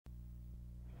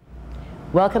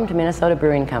Welcome to Minnesota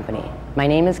Brewing Company. My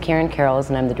name is Karen Carrolls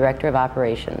and I'm the Director of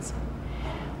Operations.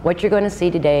 What you're going to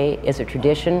see today is a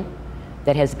tradition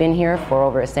that has been here for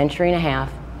over a century and a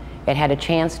half. It had a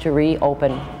chance to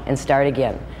reopen and start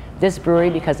again. This brewery,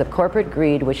 because of corporate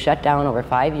greed, was shut down over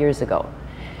 5 years ago.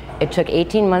 It took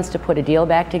 18 months to put a deal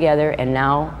back together, and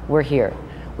now we're here.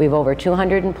 We have over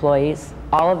 200 employees.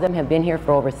 All of them have been here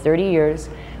for over 30 years.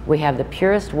 We have the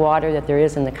purest water that there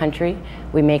is in the country.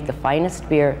 We make the finest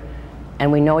beer,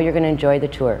 and we know you're going to enjoy the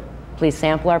tour. Please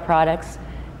sample our products,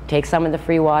 take some of the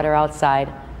free water outside,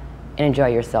 and enjoy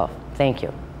yourself. Thank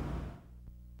you.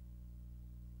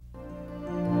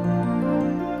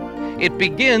 It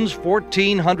begins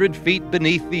 1,400 feet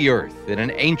beneath the earth in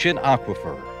an ancient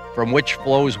aquifer, from which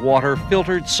flows water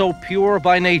filtered so pure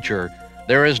by nature,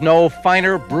 there is no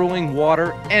finer brewing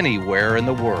water anywhere in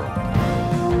the world.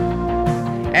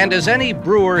 And as any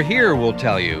brewer here will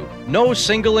tell you, no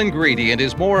single ingredient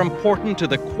is more important to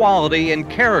the quality and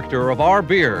character of our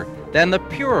beer than the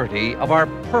purity of our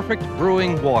perfect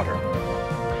brewing water.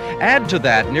 Add to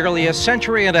that nearly a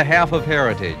century and a half of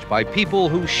heritage by people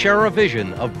who share a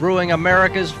vision of brewing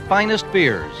America's finest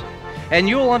beers, and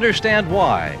you'll understand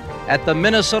why, at the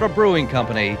Minnesota Brewing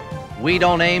Company, we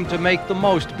don't aim to make the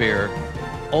most beer,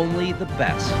 only the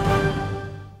best.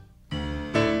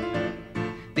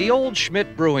 The old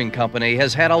Schmidt Brewing Company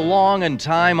has had a long and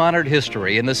time-honored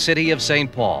history in the city of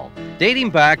St. Paul, dating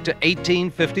back to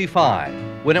 1855,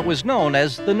 when it was known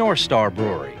as the North Star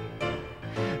Brewery.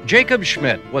 Jacob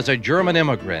Schmidt was a German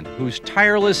immigrant whose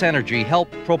tireless energy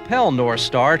helped propel North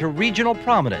Star to regional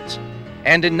prominence,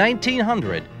 and in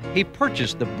 1900, he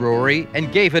purchased the brewery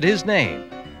and gave it his name.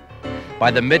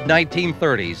 By the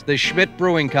mid-1930s, the Schmidt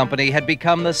Brewing Company had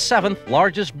become the 7th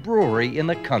largest brewery in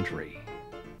the country.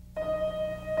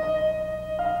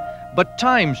 But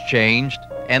times changed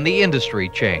and the industry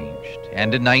changed,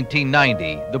 and in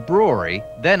 1990, the brewery,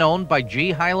 then owned by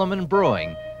G. Heilemann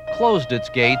Brewing, closed its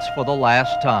gates for the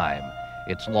last time,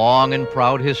 its long and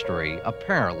proud history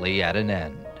apparently at an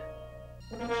end.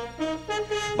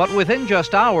 But within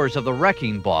just hours of the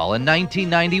wrecking ball in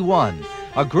 1991,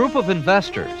 a group of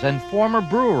investors and former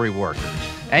brewery workers,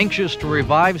 anxious to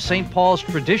revive St. Paul's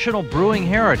traditional brewing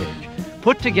heritage,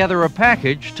 put together a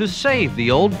package to save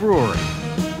the old brewery.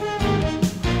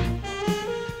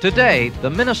 Today, the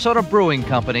Minnesota Brewing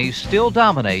Company still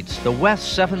dominates the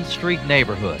West 7th Street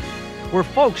neighborhood, where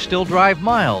folks still drive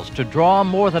miles to draw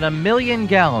more than 1 million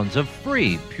gallons of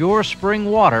free, pure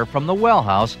spring water from the well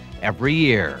house every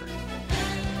year.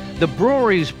 The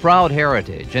brewery's proud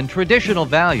heritage and traditional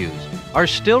values are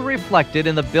still reflected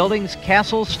in the building's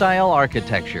castle-style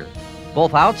architecture,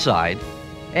 both outside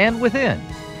and within,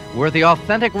 where the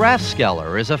authentic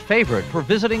Rathskeller is a favorite for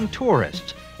visiting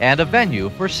tourists and a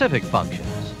venue for civic functions.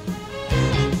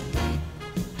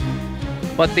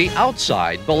 But the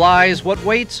outside belies what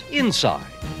waits inside,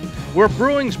 where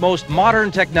brewing's most modern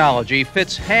technology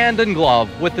fits hand in glove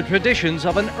with the traditions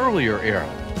of an earlier era.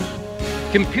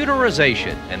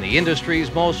 Computerization and the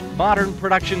industry's most modern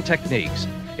production techniques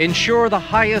ensure the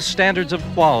highest standards of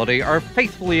quality are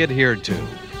faithfully adhered to,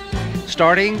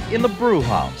 starting in the brew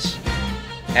house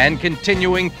and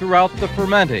continuing throughout the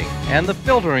fermenting and the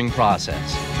filtering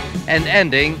process, and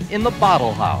ending in the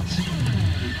bottle house.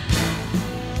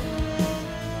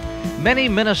 Many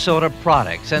Minnesota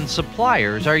products and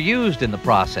suppliers are used in the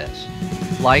process,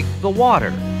 like the water,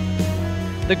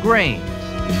 the grains,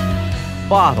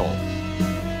 bottles,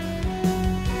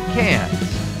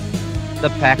 cans, the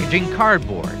packaging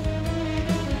cardboard,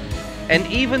 and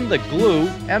even the glue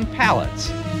and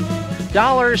pallets.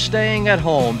 Dollars staying at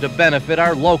home to benefit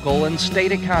our local and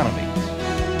state economies.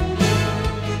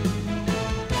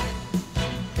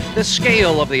 The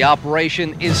scale of the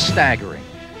operation is staggering.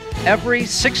 Every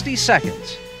 60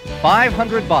 seconds,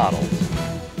 500 bottles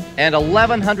and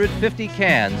 1,150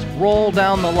 cans roll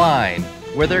down the line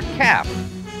where they're capped,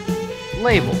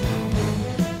 labeled,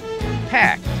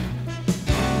 packed,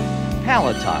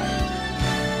 palletized,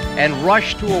 and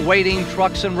rushed to awaiting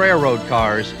trucks and railroad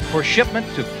cars for shipment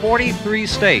to 43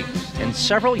 states and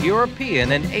several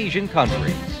European and Asian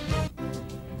countries.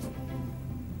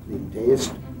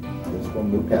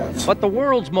 But the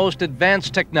world's most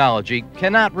advanced technology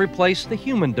cannot replace the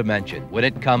human dimension when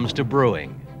it comes to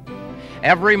brewing.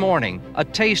 Every morning, a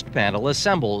taste panel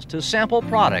assembles to sample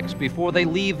products before they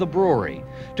leave the brewery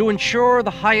to ensure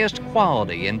the highest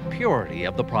quality and purity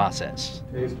of the process.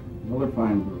 Taste Miller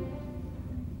Fine Brew.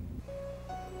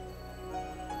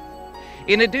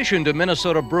 In addition to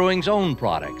Minnesota Brewing's own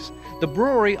products, the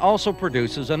brewery also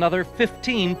produces another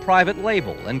 15 private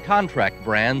label and contract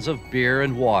brands of beer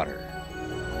and water.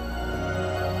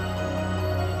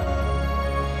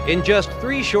 In just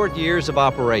 3 short years of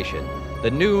operation,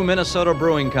 the new Minnesota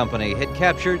Brewing Company had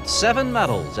captured 7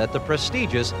 medals at the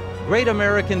prestigious Great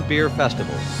American Beer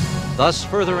Festival, thus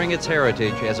furthering its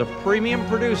heritage as a premium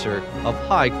producer of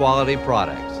high-quality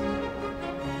products.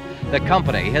 The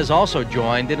company has also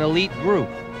joined an elite group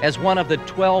as one of the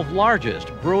 12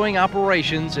 largest brewing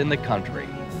operations in the country.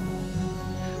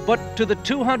 But to the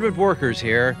 200 workers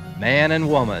here, man and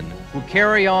woman, who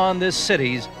carry on this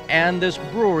city's and this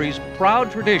brewery's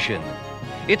proud tradition,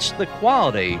 it's the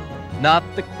quality, not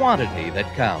the quantity, that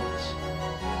counts.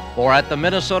 For at the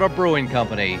Minnesota Brewing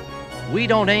Company, we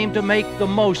don't aim to make the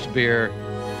most beer,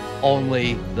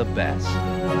 only the best.